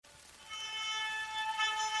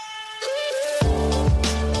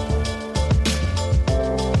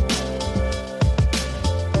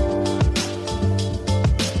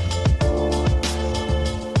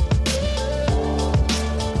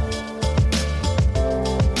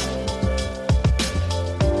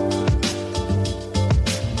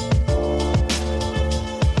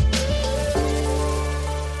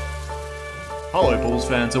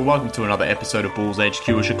fans, and welcome to another episode of Bulls HQ,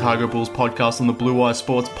 a Chicago Bulls podcast on the Blue Wire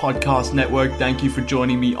Sports Podcast Network. Thank you for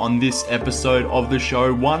joining me on this episode of the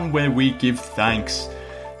show, one where we give thanks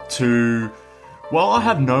to... Well, I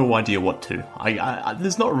have no idea what to.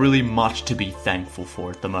 There's not really much to be thankful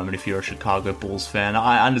for at the moment if you're a Chicago Bulls fan.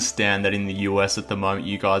 I understand that in the US at the moment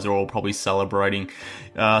you guys are all probably celebrating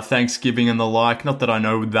Thanksgiving and the like. Not that I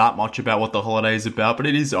know that much about what the holiday is about, but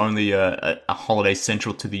it is only a holiday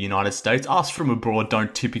central to the United States. Us from abroad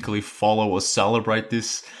don't typically follow or celebrate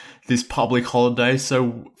this public holiday,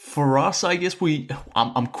 so for us, I guess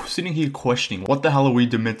I'm sitting here questioning what the hell are we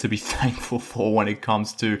meant to be thankful for when it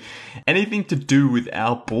comes to anything to do with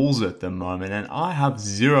our Bulls at the moment, and I have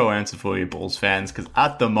zero answer for you Bulls fans, because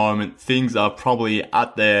at the moment, things are probably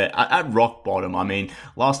at rock bottom. I mean,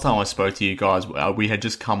 last time I spoke to you guys, we had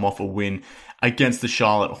just come off a win against the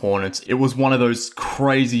Charlotte Hornets. It was one of those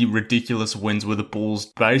crazy, ridiculous wins where the Bulls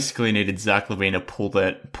basically needed Zach LaVine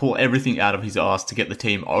to pull everything out of his ass to get the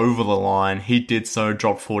team over the line. He did so,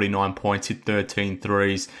 dropped 49 points, hit 13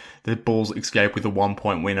 threes. The Bulls escaped with a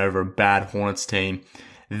 1-point win over a bad Hornets team.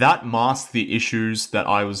 That masked the issues that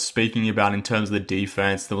I was speaking about in terms of the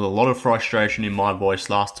defense. There was a lot of frustration in my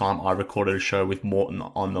voice last time I recorded a show with Morton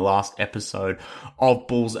on the last episode of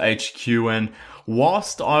Bulls HQ, and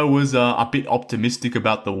whilst I was a bit optimistic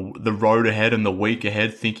about the road ahead and the week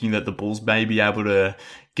ahead, thinking that the Bulls may be able to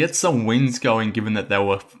get some wins going, given that they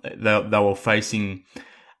were facing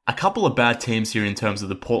a couple of bad teams here in terms of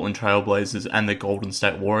the Portland Trailblazers and the Golden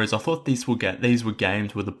State Warriors, I thought these were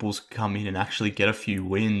games where the Bulls could come in and actually get a few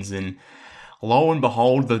wins. And lo and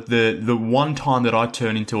behold, the one time that I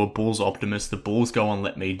turn into a Bulls optimist, the Bulls go and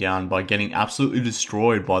let me down by getting absolutely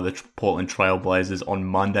destroyed by the Portland Trailblazers on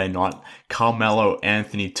Monday night. Carmelo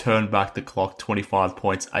Anthony turned back the clock, 25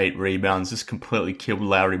 points, 8 rebounds, just completely killed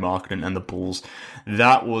Lauri Markkanen and the Bulls.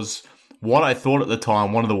 That was what I thought at the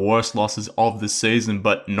time, one of the worst losses of the season,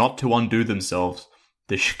 but not to undo themselves.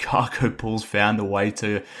 The Chicago Bulls found a way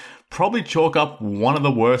to probably chalk up one of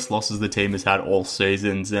the worst losses the team has had all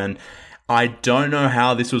seasons, and I don't know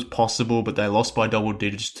how this was possible, but they lost by double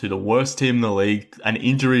digits to the worst team in the league, an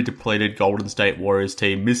injury-depleted Golden State Warriors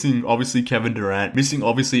team, missing obviously Kevin Durant, missing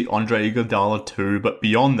obviously Andre Iguodala too, but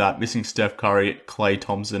beyond that, missing Steph Curry, Klay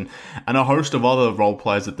Thompson, and a host of other role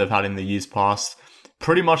players that they've had in the years past.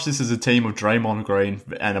 Pretty much this is a team of Draymond Green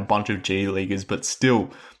and a bunch of G Leaguers, but still,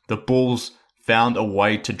 the Bulls found a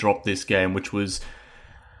way to drop this game, which was...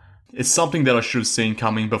 It's something that I should have seen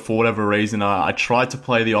coming, but for whatever reason, I tried to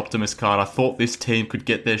play the optimist card. I thought this team could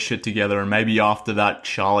get their shit together and maybe after that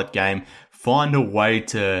Charlotte game, find a way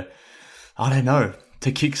to,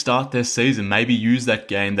 to kickstart their season. Maybe use that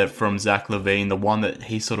game that from Zach LaVine, the one that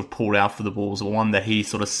he sort of pulled out for the Bulls, the one that he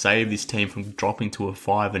sort of saved this team from dropping to a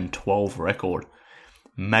 5-12 record.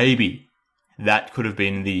 Maybe that could have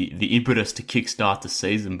been the impetus to kickstart the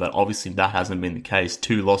season, but obviously that hasn't been the case.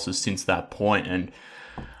 2 losses since that point, and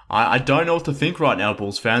I don't know what to think right now,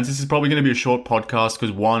 Bulls fans. This is probably going to be a short podcast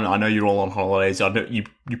because, one, I know you're all on holidays. You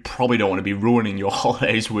probably don't want to be ruining your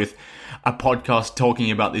holidays with a podcast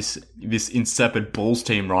talking about this insipid Bulls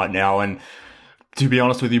team right now. And to be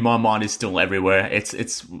honest with you, my mind is still everywhere.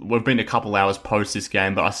 We've been a couple hours post this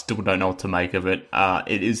game, but I still don't know what to make of it.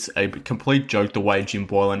 It is a complete joke the way Jim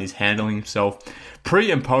Boylen is handling himself.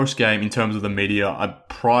 Pre and post game in terms of the media,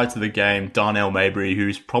 prior to the game, Darnell Mayberry,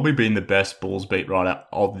 who's probably been the best Bulls beat writer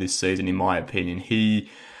of this season, in my opinion, he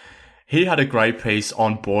had a great piece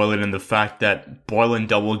on Boylen and the fact that Boylen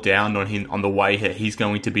doubled down on him on the way he's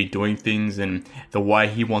going to be doing things and the way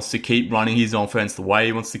he wants to keep running his offense, the way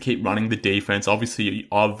he wants to keep running the defense. Obviously,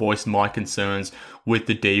 I've voiced my concerns with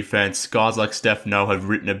the defense. Guys like Steph Noh have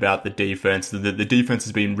written about the defense. The defense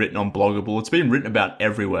has been written on Bloggable. It's been written about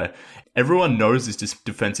everywhere. Everyone knows this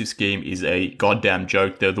defensive scheme is a goddamn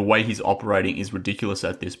joke. The way he's operating is ridiculous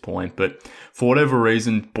at this point. But for whatever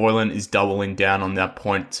reason, Boylen is doubling down on that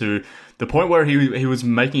point to the point where he was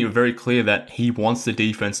making it very clear that he wants the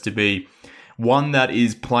defense to be one that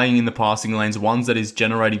is playing in the passing lanes, one that is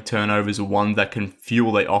generating turnovers, or one that can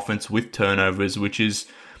fuel the offense with turnovers, which is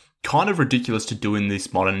kind of ridiculous to do in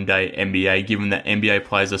this modern day NBA, given that NBA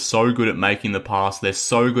players are so good at making the pass, they're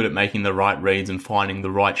so good at making the right reads and finding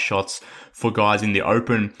the right shots for guys in the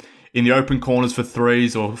open corners for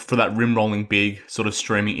threes or for that rim rolling big sort of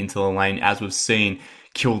streaming into the lane, as we've seen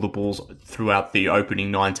kill the Bulls throughout the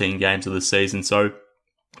opening 19 games of the season. So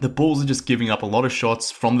the Bulls are just giving up a lot of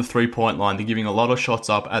shots from the 3-point line. They're giving a lot of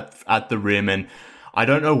shots up at the rim, and I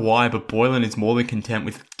don't know why, but Boylen is more than content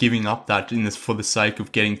with giving up that for the sake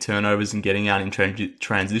of getting turnovers and getting out in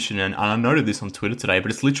transition. And I noted this on Twitter today, but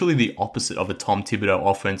it's literally the opposite of a Tom Thibodeau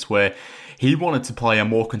offense where he wanted to play a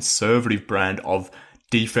more conservative brand of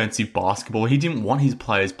defensive basketball. He didn't want his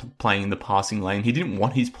players playing in the passing lane. He didn't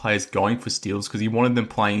want his players going for steals because he wanted them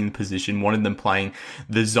playing in position, wanted them playing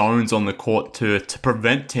the zones on the court to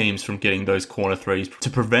prevent teams from getting those corner threes, to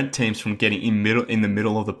prevent teams from getting in the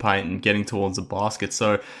middle of the paint and getting towards the basket.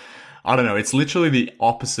 So, I don't know. It's literally the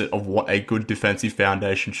opposite of what a good defensive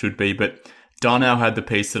foundation should be, but Darnell had the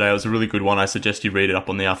piece today. It was a really good one. I suggest you read it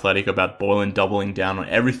up on The Athletic about Boylen doubling down on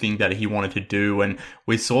everything that he wanted to do. And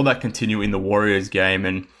we saw that continue in the Warriors game.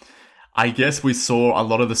 And I guess we saw a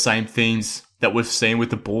lot of the same themes that we've seen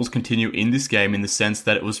with the Bulls continue in this game, in the sense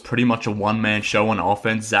that it was pretty much a one-man show on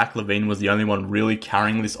offense. Zach LaVine was the only one really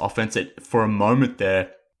carrying this offense. For a moment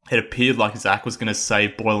there, it appeared like Zach was going to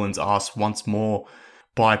save Boylen's ass once more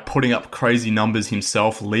by putting up crazy numbers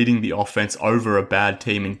himself, leading the offense over a bad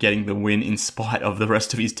team and getting the win in spite of the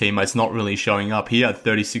rest of his teammates not really showing up. He had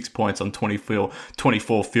 36 points on 24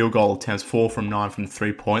 field goal attempts, 4 from 9 from the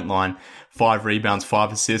three-point line, 5 rebounds,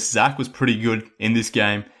 5 assists. Zach was pretty good in this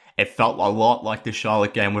game. It felt a lot like the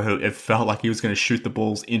Charlotte game where it felt like he was going to shoot the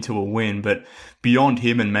Bulls into a win, but beyond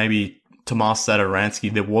him and maybe Tomas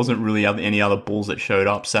Satoransky, there wasn't really any other Bulls that showed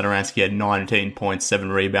up. Satoransky had 19 points,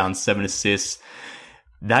 7 rebounds, 7 assists.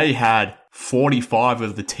 They had 45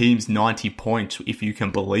 of the team's 90 points, if you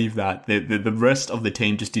can believe that. The rest of the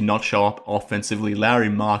team just did not show up offensively. Lauri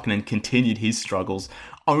Markkanen continued his struggles.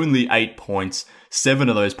 Only 8 points. 7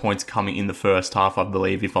 of those points coming in the first half, I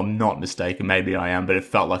believe, if I'm not mistaken. Maybe I am, but it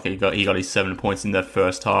felt like he got his 7 points in that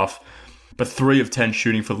first half. But 3 of 10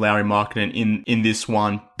 shooting for Lauri Markkanen in this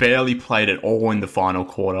one. Barely played at all in the final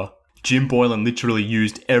quarter. Jim Boylen literally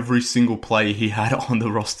used every single player he had on the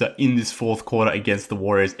roster in this fourth quarter against the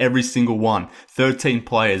Warriors. Every single one. 13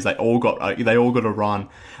 players. They all got a run.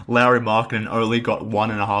 Lauri Markkanen only got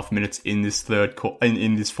 1.5 minutes in this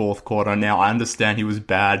in this fourth quarter. Now, I understand he was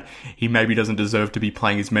bad. He maybe doesn't deserve to be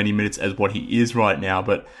playing as many minutes as what he is right now,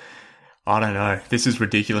 but I don't know. This is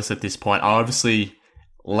ridiculous at this point. Obviously,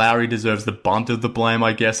 Lauri deserves the brunt of the blame,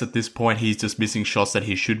 I guess, at this point. He's just missing shots that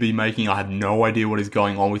he should be making. I have no idea what is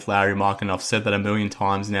going on with Lauri Markkanen. I've said that a million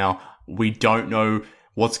times now. We don't know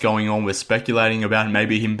what's going on. We're speculating about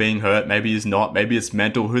maybe him being hurt, maybe he's not, maybe it's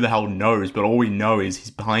mental. Who the hell knows? But all we know is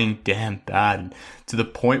he's playing damn bad, to the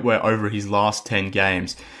point where over his last 10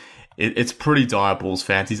 games, it's pretty dire, Bulls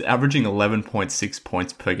fans. He's averaging 11.6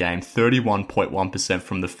 points per game, 31.1%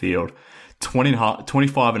 from the field,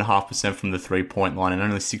 25.5% from the three-point line, and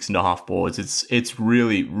only 6.5 boards. It's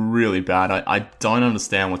really, really bad. I don't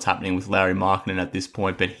understand what's happening with Lauri Markkanen at this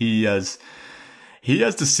point, but he has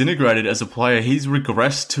disintegrated as a player. He's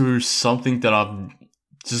regressed to something that I've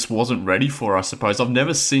just wasn't ready for, I suppose. I've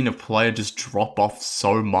never seen a player just drop off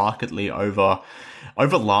so markedly over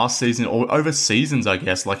last season, or over seasons, I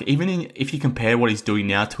guess. Like, if you compare what he's doing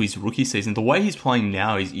now to his rookie season, the way he's playing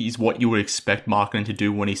now is what you would expect Markkanen to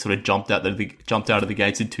do when he sort of jumped out of the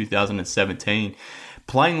gates in 2017.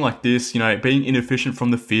 Playing like this, being inefficient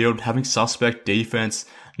from the field, having suspect defense,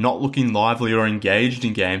 not looking lively or engaged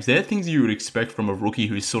in games, they're things you would expect from a rookie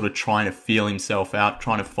who's sort of trying to feel himself out,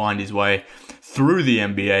 trying to find his way through the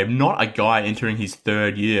NBA, not a guy entering his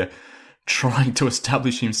third year trying to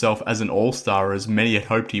establish himself as an all-star, as many had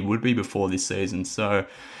hoped he would be before this season. So,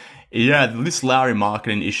 yeah, this Lauri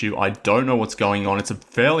Markkanen issue, I don't know what's going on. It's a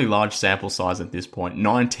fairly large sample size at this point,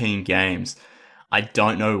 19 games. I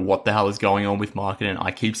don't know what the hell is going on with Markkanen.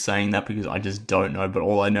 I keep saying that because I just don't know, but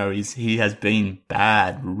all I know is he has been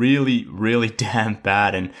bad, really, really damn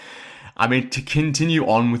bad. And I mean, to continue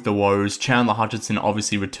on with the woes, Chandler Hutchinson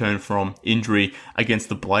obviously returned from injury against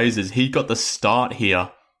the Blazers. He got the start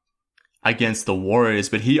here against the Warriors,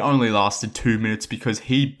 but he only lasted 2 minutes because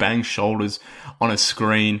he banged shoulders on a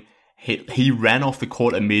screen. He ran off the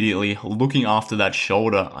court immediately, looking after that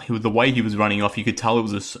shoulder. The way he was running off, you could tell it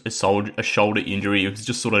was a shoulder injury. It was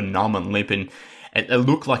just sort of numb and limp, and it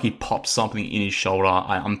looked like he popped something in his shoulder.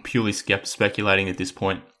 I'm purely speculating at this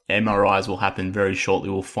point. MRIs will happen very shortly.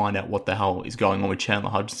 We'll find out what the hell is going on with Chandler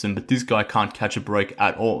Hutchinson, but this guy can't catch a break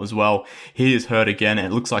at all as well. He is hurt again, and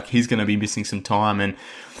it looks like he's going to be missing some time, and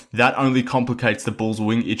that only complicates the Bulls'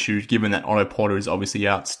 wing issue, given that Otto Porter is obviously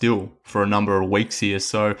out still for a number of weeks here.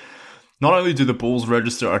 So not only do the Bulls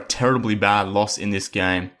register a terribly bad loss in this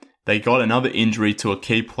game, they got another injury to a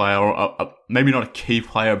key player, or maybe not a key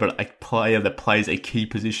player, but a player that plays a key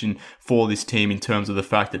position for this team, in terms of the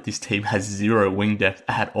fact that this team has zero wing depth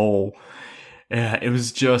at all. Yeah, it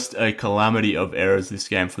was just a calamity of errors this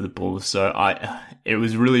game for the Bulls. So it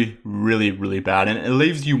was really, really, really bad. And it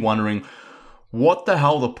leaves you wondering what the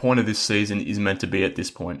hell the point of this season is meant to be at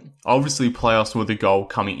this point. Obviously, playoffs were the goal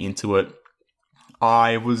coming into it.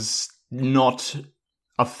 I was not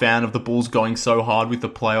a fan of the Bulls going so hard with the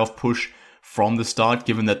playoff push from the start,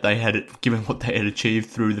 given what they had achieved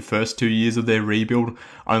through the first 2 years of their rebuild,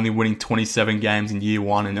 only winning 27 games in year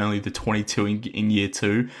one and only the 22 in year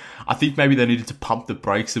two. I think maybe they needed to pump the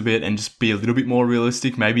brakes a bit and just be a little bit more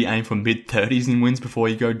realistic, maybe aim for mid-30s in wins before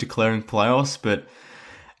you go declaring playoffs, but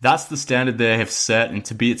that's the standard they have set, and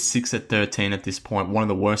to be at 6-13 at this point, one of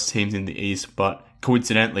the worst teams in the East, but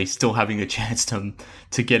coincidentally still having a chance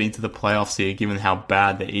to get into the playoffs here, given how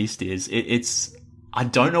bad the East is. I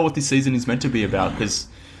don't know what this season is meant to be about, because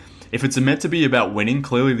if it's meant to be about winning,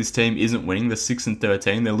 clearly this team isn't winning. They're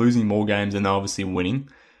 6-13. They're losing more games than they're obviously winning,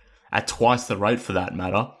 at twice the rate for that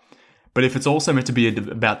matter. But if it's also meant to be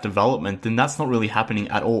about development, then that's not really happening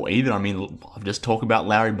at all either. I mean, I've just talked about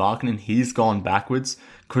Lauri Markkanen. He's gone backwards.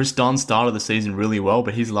 Chris Dunn started the season really well,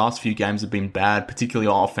 but his last few games have been bad, particularly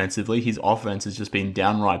offensively. His offense has just been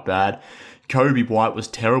downright bad. Kobe White was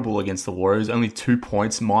terrible against the Warriors, only 2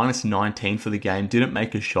 points, minus 19 for the game, didn't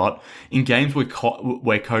make a shot. In games where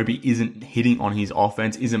Kobe isn't hitting on his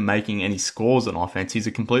offense, isn't making any scores on offense, he's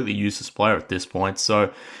a completely useless player at this point.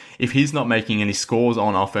 So if he's not making any scores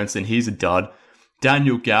on offense, then he's a dud.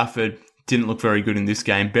 Daniel Gafford didn't look very good in this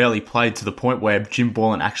game, barely played, to the point where Jim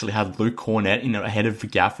Boylen actually had Luke Kornet ahead of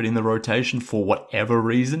Gafford in the rotation for whatever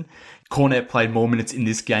reason. Kornet played more minutes in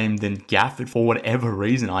this game than Gafford for whatever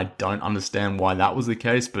reason. I don't understand why that was the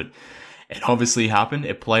case, but it obviously happened.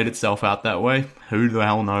 It played itself out that way. Who the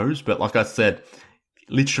hell knows? But like I said,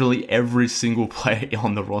 literally every single player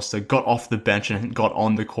on the roster got off the bench and got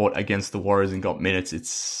on the court against the Warriors and got minutes.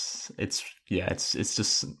 It's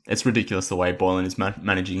ridiculous the way Boylen is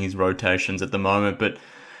managing his rotations at the moment, but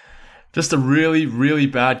just a really, really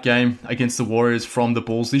bad game against the Warriors from the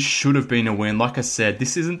Bulls. This should have been a win. Like I said,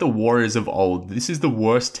 this isn't the Warriors of old. This is the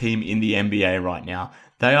worst team in the NBA right now.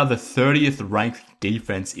 They are the 30th ranked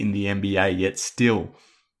defense in the NBA, yet still,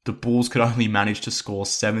 the Bulls could only manage to score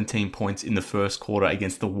 17 points in the first quarter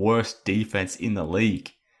against the worst defense in the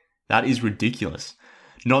league. That is ridiculous.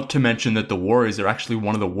 Not to mention that the Warriors are actually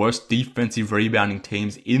one of the worst defensive rebounding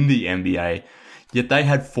teams in the NBA. Yet they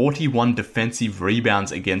had 41 defensive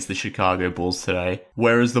rebounds against the Chicago Bulls today,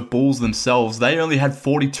 whereas the Bulls themselves, they only had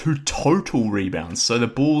 42 total rebounds. So the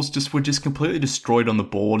Bulls were completely destroyed on the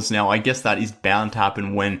boards. Now, I guess that is bound to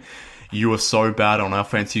happen when you are so bad on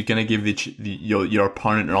offense. You're going to give your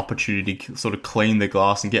opponent an opportunity to sort of clean the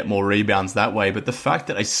glass and get more rebounds that way. But the fact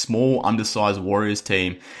that a small, undersized Warriors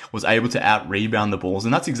team was able to out-rebound the Bulls,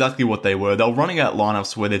 and that's exactly what they were. They were running out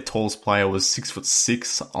lineups where their tallest player was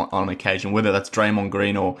 6'6" on occasion, whether that's Draymond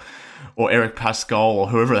Green or Eric Pascal or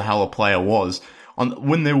whoever the hell a player was.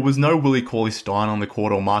 When there was no Willie Cauley-Stein on the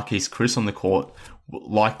court or Marquise Chris on the court,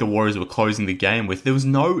 like the Warriors were closing the game with, there was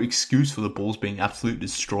no excuse for the Bulls being absolutely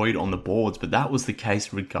destroyed on the boards, but that was the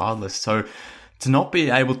case regardless. So to not be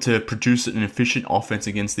able to produce an efficient offense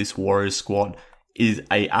against this Warriors squad is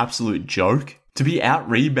a absolute joke. To be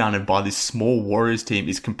out-rebounded by this small Warriors team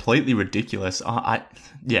is completely ridiculous. Like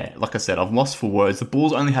I said, I've lost for words. The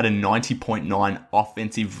Bulls only had a 90.9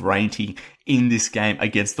 offensive rating in this game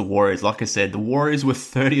against the Warriors. Like I said, the Warriors were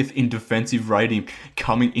 30th in defensive rating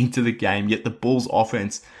coming into the game, yet the Bulls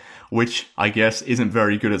offense, which I guess isn't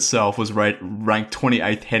very good itself, was ranked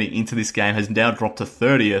 28th heading into this game, has now dropped to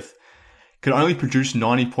 30th. Could only produce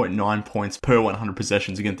 90.9 points per 100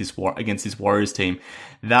 possessions against this Warriors team.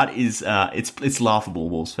 That is, it's laughable,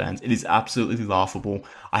 Wolves fans. It is absolutely laughable.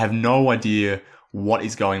 I have no idea what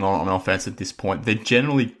is going on offense at this point. They're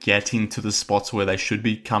generally getting to the spots where they should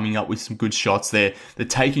be, coming up with some good shots. They're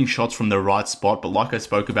taking shots from the right spot, but like I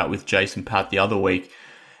spoke about with Jason Pat the other week,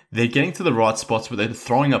 they're getting to the right spots, but they're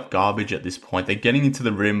throwing up garbage at this point. They're getting into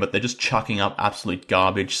the rim, but they're just chucking up absolute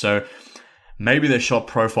garbage. So maybe their shot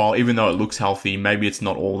profile, even though it looks healthy, maybe it's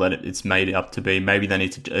not all that it's made up to be. Maybe they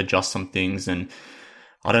need to adjust some things, and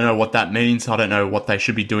I don't know what that means. I don't know what they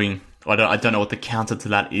should be doing. I don't know what the counter to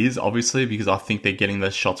that is, obviously, because I think they're getting the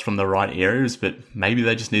shots from the right areas, but maybe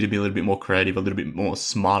they just need to be a little bit more creative, a little bit more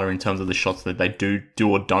smarter in terms of the shots that they do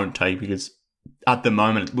or don't take, because at the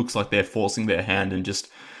moment it looks like they're forcing their hand and just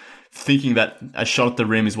thinking that a shot at the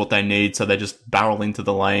rim is what they need, so they just barrel into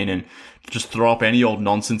the lane and just throw up any old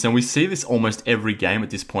nonsense. And we see this almost every game at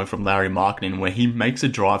this point from Lauri Markkanen, where he makes a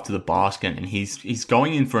drive to the basket and he's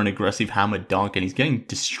going in for an aggressive hammer dunk and he's getting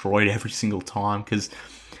destroyed every single time, because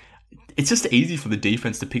it's just easy for the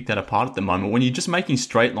defense to pick that apart at the moment. When you're just making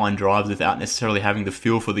straight line drives without necessarily having the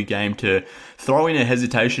feel for the game to throw in a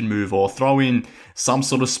hesitation move or throw in some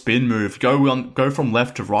sort of spin move, go from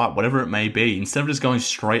left to right, whatever it may be, instead of just going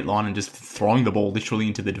straight line and just throwing the ball literally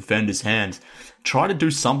into the defender's hands, try to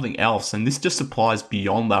do something else. And this just applies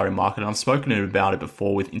beyond Lauri Markkanen. I've spoken about it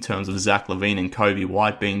before in terms of Zach LaVine and Kobe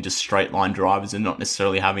White being just straight line drivers and not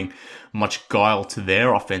necessarily having much guile to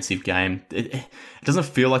their offensive game. It doesn't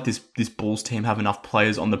feel like this Bulls team have enough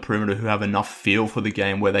players on the perimeter who have enough feel for the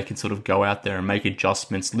game where they can sort of go out there and make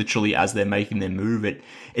adjustments literally as they're making their move.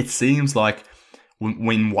 It seems like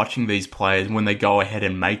when watching these players, when they go ahead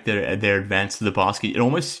and make their advance to the basket,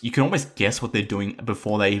 you can almost guess what they're doing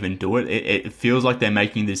before they even do it. It feels like they're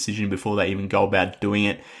making the decision before they even go about doing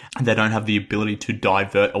it, and they don't have the ability to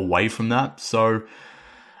divert away from that. So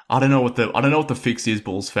I don't know what the fix is,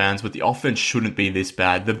 Bulls fans, but the offense shouldn't be this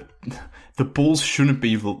bad. The Bulls shouldn't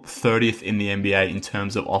be 30th in the NBA in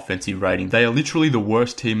terms of offensive rating. They are literally the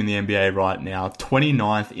worst team in the NBA right now.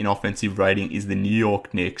 29th in offensive rating is the New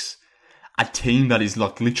York Knicks. A team that is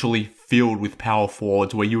like literally filled with power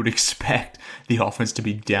forwards where you would expect the offense to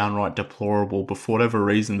be downright deplorable, but for whatever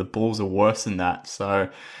reason, the Bulls are worse than that. So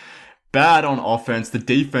bad on offense. The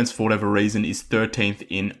defense, for whatever reason, is 13th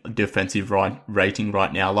in defensive rating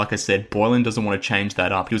right now. Like I said, Boylen doesn't want to change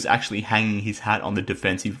that up. He was actually hanging his hat on the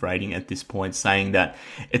defensive rating at this point, saying that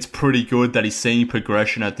it's pretty good, that he's seeing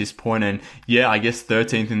progression at this point. And yeah, I guess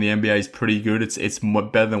 13th in the NBA is pretty good. It's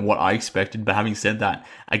better than what I expected. But having said that,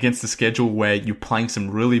 against the schedule where you're playing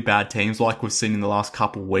some really bad teams like we've seen in the last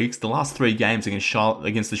couple of weeks, the last 3 games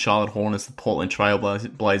against the Charlotte Hornets, the Portland Trail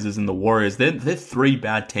Blazers, and the Warriors, they're 3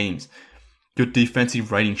 bad teams. Your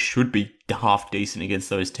defensive rating should be half decent against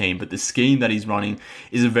those teams, but the scheme that he's running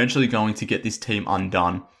is eventually going to get this team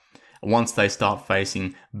undone once they start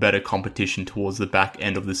facing better competition towards the back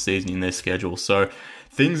end of the season in their schedule. So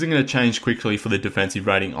things are going to change quickly for the defensive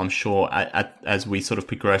rating, I'm sure, as we sort of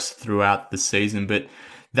progress throughout the season. But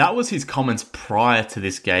that was his comments prior to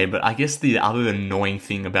this game. But I guess the other annoying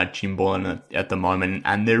thing about Jim Boylen at the moment,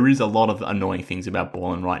 and there is a lot of annoying things about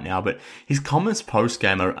Boylen right now, but his comments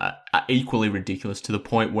post-game are equally ridiculous, to the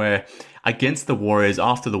point where against the Warriors,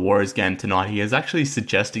 after the Warriors game tonight, he is actually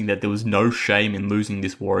suggesting that there was no shame in losing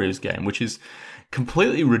this Warriors game, which is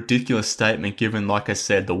completely ridiculous statement given, like I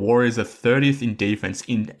said, the Warriors are 30th in defense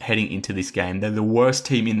heading into this game. They're the worst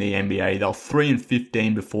team in the NBA. They were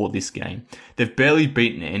 3-15 before this game. They've barely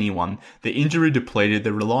beaten anyone. They're injury depleted.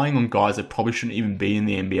 They're relying on guys that probably shouldn't even be in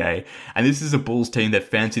the NBA. And this is a Bulls team that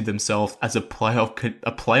fancied themselves as a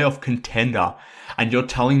playoff contender. And you're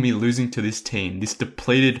telling me losing to this team, this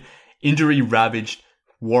depleted, injury-ravaged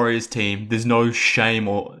Warriors team, there's no shame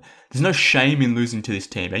in losing to this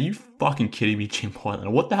team. Are you fucking kidding me, Jim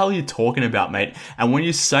Boylen? What the hell are you talking about, mate? And when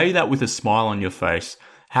you say that with a smile on your face,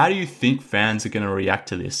 how do you think fans are going to react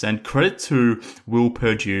to this? And credit to Will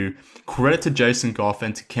Perdue, credit to Jason Goff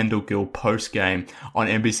and to Kendall Gill post-game on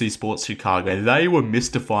NBC Sports Chicago. They were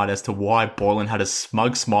mystified as to why Boylen had a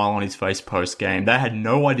smug smile on his face post-game. They had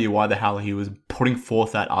no idea why the hell he was putting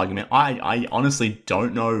forth that argument. I honestly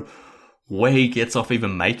don't know where he gets off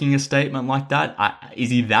even making a statement like that. Is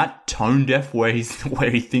he that tone deaf where he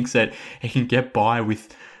thinks that he can get by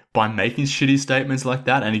making shitty statements like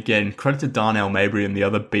that? And again, credit to Darnell Mabry and the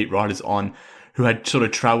other beat writers who had sort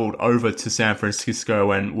of traveled over to San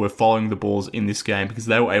Francisco and were following the Bulls in this game, because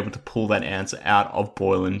they were able to pull that answer out of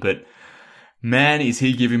Boylen. But man, is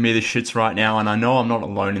he giving me the shits right now, and I know I'm not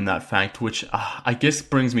alone in that fact, which I guess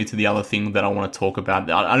brings me to the other thing that I want to talk about.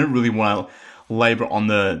 I don't really want to labor on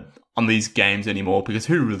these games anymore, because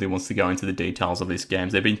who really wants to go into the details of these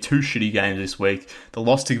games? They've been 2 shitty games this week. The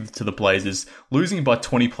loss to the Blazers, losing by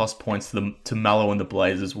 20 plus points to Melo and the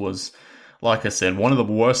Blazers was, like I said, one of the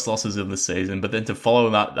worst losses of the season. But then to follow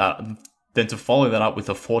that up with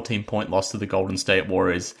a 14-point loss to the Golden State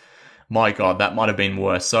Warriors, my God, that might have been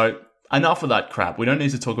worse. So enough of that crap. We don't need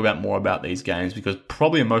to talk about more about these games, because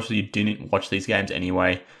probably most of you didn't watch these games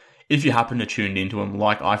anyway. If you happen to tune into them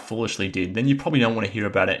like I foolishly did, then you probably don't want to hear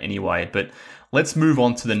about it anyway. But let's move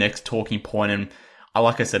on to the next talking point. And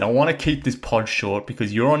like I said, I want to keep this pod short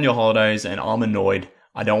because you're on your holidays and I'm annoyed.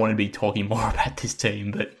 I don't want to be talking more about this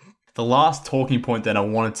team. But the last talking point that I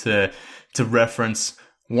wanted to reference,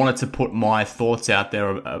 wanted to put my thoughts out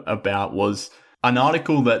there about, was an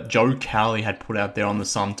article that Joe Cowley had put out there on the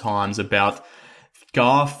Sun-Times about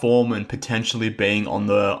Gar Forman potentially being on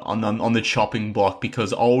the chopping block,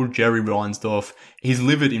 because old Jerry Reinsdorf, he's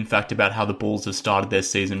livid, in fact, about how the Bulls have started their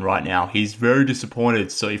season right now. He's very disappointed.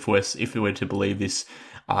 So if we were to believe this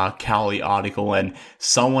Cowley article, and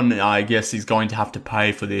someone, I guess, is going to have to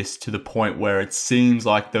pay for this, to the point where it seems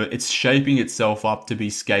like it's shaping itself up to be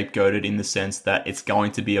scapegoated, in the sense that it's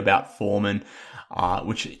going to be about Foreman,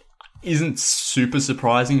 which isn't super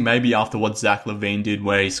surprising, maybe after what Zach LaVine did,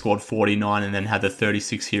 where he scored 49 and then had the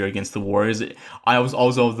 36 here against the Warriors. I was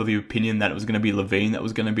of the opinion that it was going to be LaVine that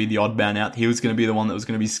was going to be the odd man out. He was going to be the one that was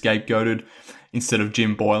going to be scapegoated instead of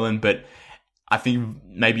Jim Boylen. But I think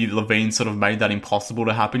maybe Levine sort of made that impossible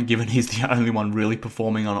to happen, given he's the only one really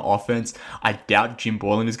performing on offense. I doubt Jim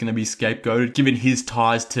Boylen is going to be scapegoated, given his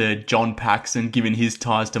ties to John Paxson, given his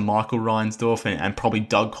ties to Michael Reinsdorf, and probably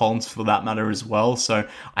Doug Collins for that matter as well. So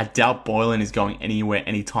I doubt Boylen is going anywhere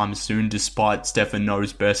anytime soon, despite Stefan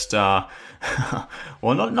No's best, well,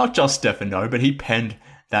 not just Stefan No, but he penned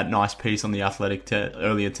that nice piece on The Athletic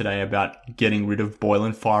earlier today about getting rid of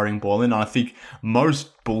Boylen, firing Boylen. And I think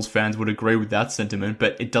most Bulls fans would agree with that sentiment,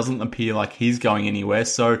 but it doesn't appear like he's going anywhere.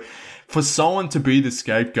 So for someone to be the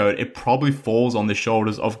scapegoat, it probably falls on the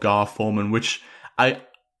shoulders of Gar Forman, which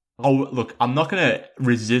look, I'm not going to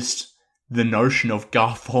resist the notion of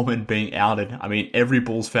Gar Forman being outed. I mean, every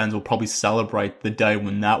Bulls fans will probably celebrate the day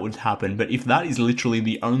when that would happen. But if that is literally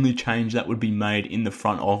the only change that would be made in the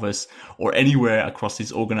front office or anywhere across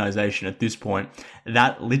this organization at this point,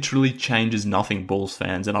 that literally changes nothing, Bulls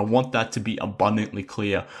fans. And I want that to be abundantly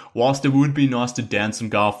clear. Whilst it would be nice to dance on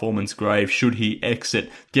Gar Forman's grave should he exit,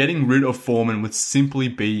 getting rid of Forman would simply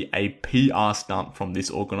be a PR stunt from this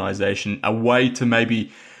organization, a way to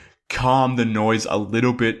maybe calm the noise a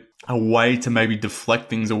little bit, a way to maybe deflect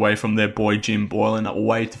things away from their boy Jim Boylen, a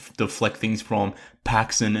way to deflect things from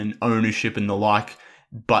Paxson and ownership and the like,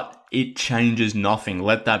 but it changes nothing.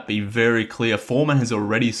 Let that be very clear. Forman has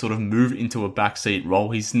already sort of moved into a backseat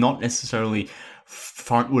role. He's not necessarily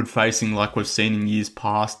frontward facing like we've seen in years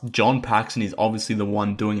past. John Paxson is obviously the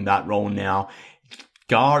one doing that role now.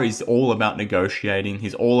 Gar is all about negotiating.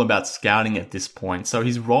 He's all about scouting at this point. So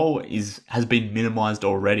his role has been minimized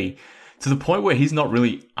already, to the point where he's not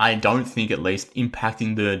really, I don't think at least,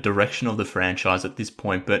 impacting the direction of the franchise at this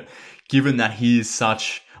point. But given that he is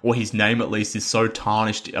such, or his name at least is so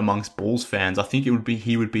tarnished amongst Bulls fans, I think he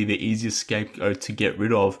would be the easiest scapegoat to get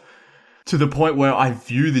rid of. To the point where I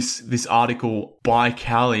view this article by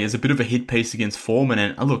Cowley as a bit of a hit piece against Forman.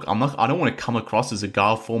 And look, I don't want to come across as a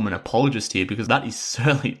Gar Forman apologist here, because that is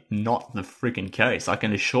certainly not the freaking case. I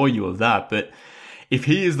can assure you of that. But if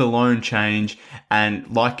he is the lone change, and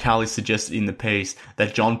like Cowley suggested in the piece,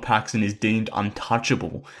 that John Paxson is deemed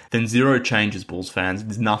untouchable, then zero changes, Bulls fans.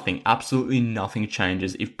 There's nothing, absolutely nothing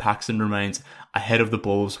changes if Paxson remains ahead of the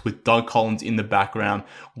Bulls, with Doug Collins in the background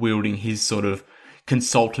wielding his sort of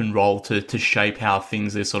consultant role to shape how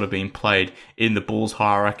things are sort of being played in the Bulls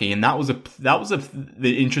hierarchy. And that was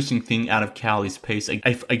the interesting thing out of Cowley's piece.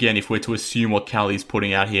 If we're to assume what Cowley's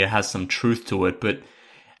putting out here has some truth to it, but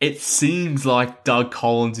it seems like Doug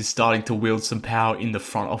Collins is starting to wield some power in the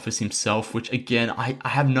front office himself, which again, I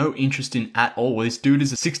have no interest in at all. This dude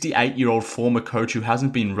is a 68-year-old former coach who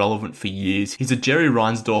hasn't been relevant for years. He's a Jerry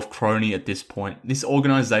Reinsdorf crony at this point. This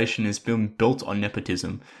organization has been built on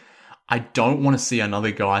nepotism. I don't want to see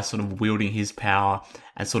another guy sort of wielding his power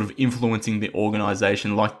and sort of influencing the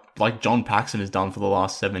organization like John Paxson has done for the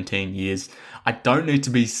last 17 years. I don't need to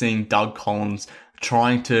be seeing Doug Collins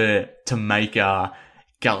trying to make Gar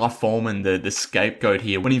Forman the scapegoat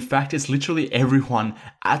here, when in fact it's literally everyone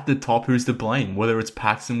at the top who's to blame, whether it's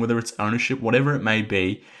Paxson, whether it's ownership, whatever it may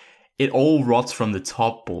be. It all rots from the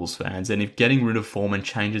top, Bulls fans, and if getting rid of Forman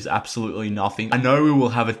changes absolutely nothing, I know we will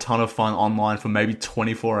have a ton of fun online for maybe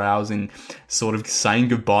 24 hours in sort of saying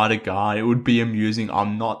goodbye to Gar. It would be amusing.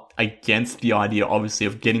 I'm not against the idea, obviously,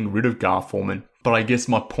 of getting rid of Gar Forman, but I guess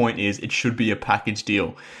my point is it should be a package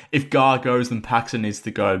deal. If Gar goes, then Paxson needs to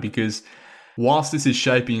go, because whilst this is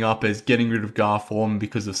shaping up as getting rid of Gar Forman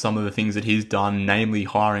because of some of the things that he's done, namely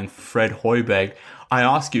hiring Fred Hoiberg, I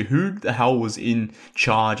ask you, who the hell was in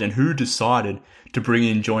charge and who decided to bring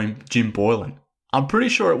in Jim Boylen? I'm pretty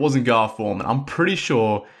sure it wasn't Gar Forman. I'm pretty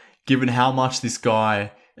sure, given how much this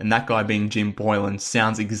guy, and that guy being Jim Boylen,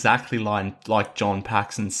 sounds exactly like John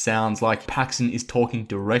Paxson, sounds like Paxson is talking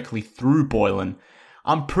directly through Boylen,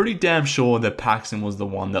 I'm pretty damn sure that Paxson was the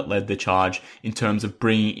one that led the charge in terms of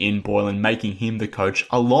bringing in Boylen, making him the coach,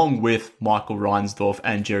 along with Michael Reinsdorf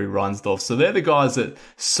and Jerry Reinsdorf. So they're the guys that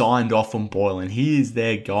signed off on Boylen. He is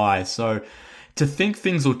their guy. So to think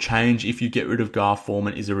things will change if you get rid of Gar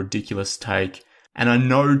Forman is a ridiculous take. And I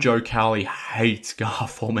know Joe Cowley hates Gar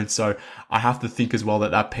Forman, so I have to think as well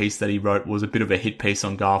that piece that he wrote was a bit of a hit piece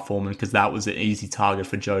on Gar Forman, because that was an easy target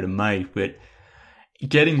for Joe to make. But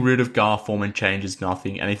getting rid of Gar Forman changes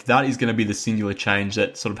nothing. And if that is going to be the singular change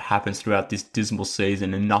that sort of happens throughout this dismal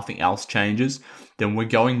season and nothing else changes, then we're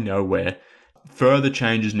going nowhere. Further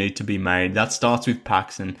changes need to be made. That starts with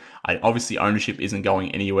Paxson. Obviously, ownership isn't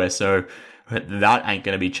going anywhere, so that ain't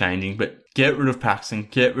going to be changing. But get rid of Paxson,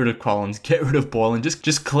 get rid of Collins, get rid of Boylen.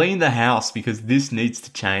 Just clean the house, because this needs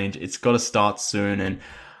to change. It's got to start soon. And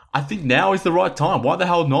I think now is the right time. Why the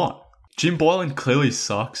hell not? Jim Boylen clearly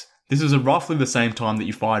sucks. This is roughly the same time that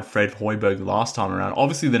you fired Fred Hoiberg last time around.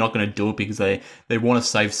 Obviously, they're not going to do it because they want to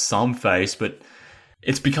save some face, but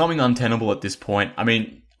it's becoming untenable at this point. I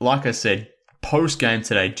mean, like I said, post-game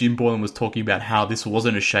today, Jim Boylen was talking about how this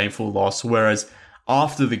wasn't a shameful loss, whereas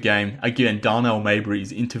after the game, again, Darnell Mabry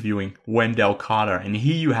is interviewing Wendell Carter, and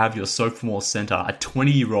here you have your sophomore center, a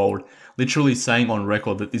 20-year-old, literally saying on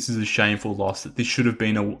record that this is a shameful loss, that this should have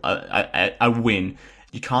been a win.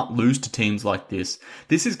 You can't lose to teams like this.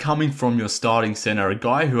 This is coming from your starting center, a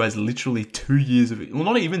guy who has literally 2 years of, well,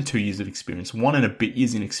 not even 2 years of experience, 1 and a bit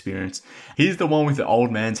years in experience. He's the one with the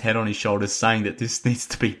old man's head on his shoulders saying that this needs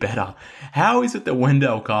to be better. How is it that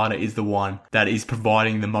Wendell Carter is the one that is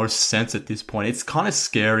providing the most sense at this point? It's kind of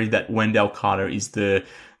scary that Wendell Carter is the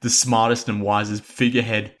smartest and wisest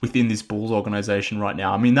figurehead within this Bulls organization right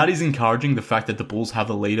now. I mean, that is encouraging, the fact that the Bulls have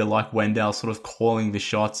a leader like Wendell sort of calling the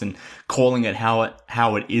shots and calling it how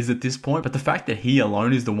it is at this point. But the fact that he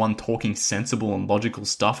alone is the one talking sensible and logical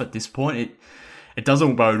stuff at this point, it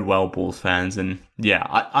doesn't bode well, Bulls fans. And yeah,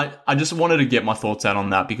 I just wanted to get my thoughts out on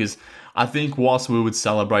that, because I think whilst we would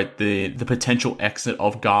celebrate the potential exit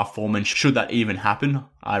of Gar Forman, should that even happen,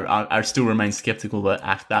 I still remain skeptical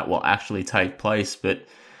that that will actually take place. But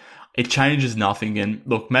it changes nothing, and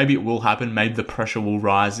look, maybe it will happen. Maybe the pressure will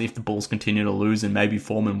rise if the Bulls continue to lose, and maybe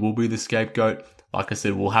Foreman will be the scapegoat. Like I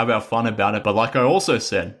said, we'll have our fun about it, but like I also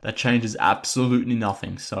said, that changes absolutely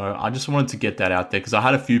nothing. So I just wanted to get that out there, because I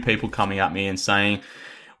had a few people coming at me and saying,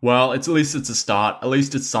 well, at least it's a start, at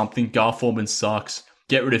least it's something. Gar Forman sucks.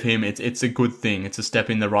 Get rid of him. It's a good thing. It's a step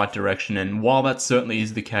in the right direction. And while that certainly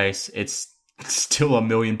is the case, it's still a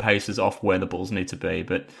million paces off where the Bulls need to be.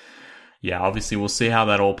 But yeah, obviously we'll see how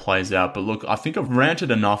that all plays out. But look, I think I've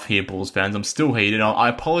ranted enough here, Bulls fans. I'm still heated. I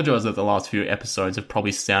apologize that the last few episodes have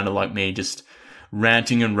probably sounded like me just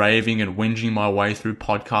ranting and raving and whinging my way through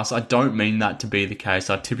podcasts. I don't mean that to be the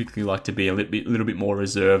case. I typically like to be a little bit more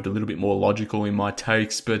reserved, a little bit more logical in my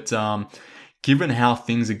takes. But given how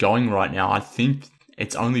things are going right now, I think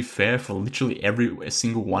it's only fair for literally every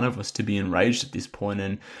single one of us to be enraged at this point.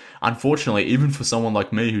 And unfortunately, even for someone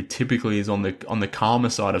like me who typically is on the calmer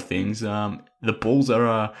side of things, the Bulls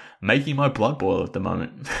are making my blood boil at the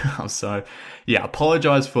moment. So yeah,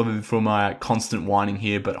 apologize for my constant whining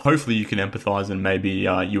here, but hopefully you can empathize and maybe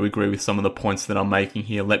you agree with some of the points that I'm making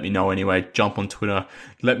here. Let me know anyway. Jump on Twitter.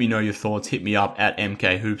 Let me know your thoughts. Hit me up at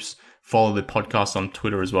MKHoops. Follow the podcast on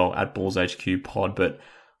Twitter as well at BullsHQPod. But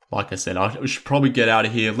like I said, I should probably get out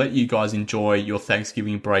of here, let you guys enjoy your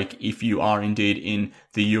Thanksgiving break if you are indeed in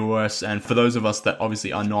the US. And for those of us that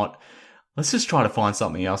obviously are not, let's just try to find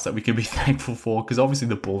something else that we can be thankful for, because obviously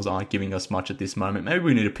the Bulls aren't giving us much at this moment. Maybe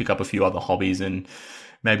we need to pick up a few other hobbies and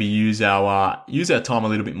maybe use our time a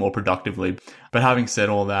little bit more productively. But having said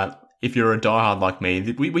all that, if you're a diehard like me,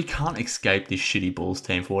 we can't escape this shitty Bulls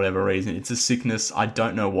team for whatever reason. It's a sickness. I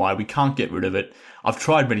don't know why. We can't get rid of it. I've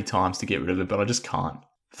tried many times to get rid of it, but I just can't.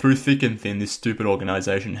 Through thick and thin, this stupid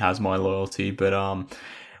organization has my loyalty. But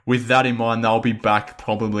with that in mind, they'll be back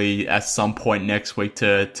probably at some point next week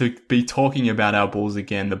to be talking about our Bulls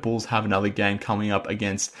again. The Bulls have another game coming up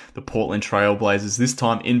against the Portland Trail Blazers, this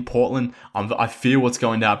time in Portland. I fear what's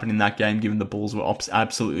going to happen in that game, given the Bulls were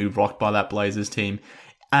absolutely rocked by that Blazers team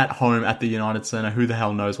at home at the United Center. Who the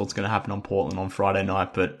hell knows what's going to happen on Portland on Friday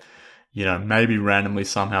night, but you know, maybe randomly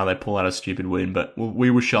somehow they pull out a stupid win, but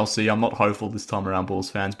we shall see. I'm not hopeful this time around, Bulls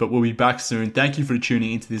fans, but we'll be back soon. Thank you for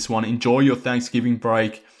tuning into this one. Enjoy your Thanksgiving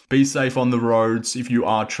break. Be safe on the roads if you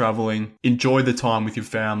are traveling. Enjoy the time with your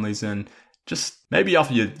families, and just maybe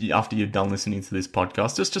after you've done listening to this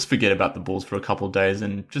podcast, just forget about the Bulls for a couple of days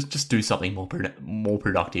and just do something more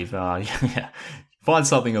productive. Yeah. Find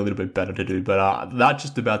something a little bit better to do. But that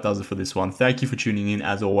just about does it for this one. Thank you for tuning in.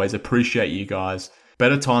 As always, appreciate you guys.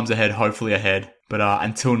 Better times ahead, hopefully ahead. But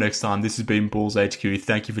until next time, this has been Bulls HQ.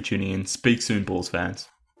 Thank you for tuning in. Speak soon, Bulls fans.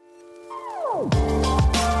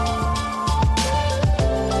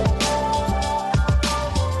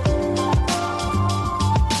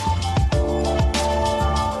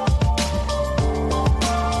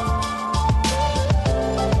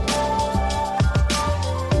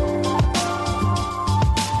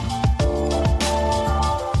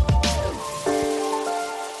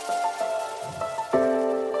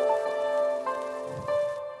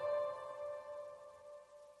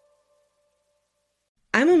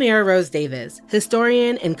 I'm Amira Rose Davis,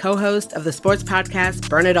 historian and co-host of the sports podcast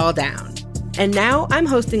Burn It All Down. And now I'm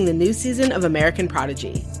hosting the new season of American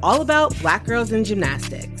Prodigy, all about Black girls in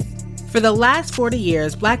gymnastics. For the last 40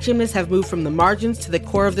 years, Black gymnasts have moved from the margins to the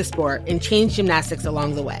core of the sport and changed gymnastics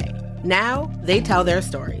along the way. Now, they tell their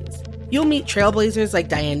stories. You'll meet trailblazers like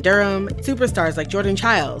Diane Durham, superstars like Jordan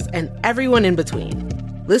Chiles, and everyone in between.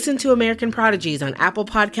 Listen to American Prodigies on Apple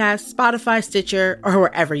Podcasts, Spotify, Stitcher, or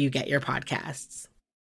wherever you get your podcasts.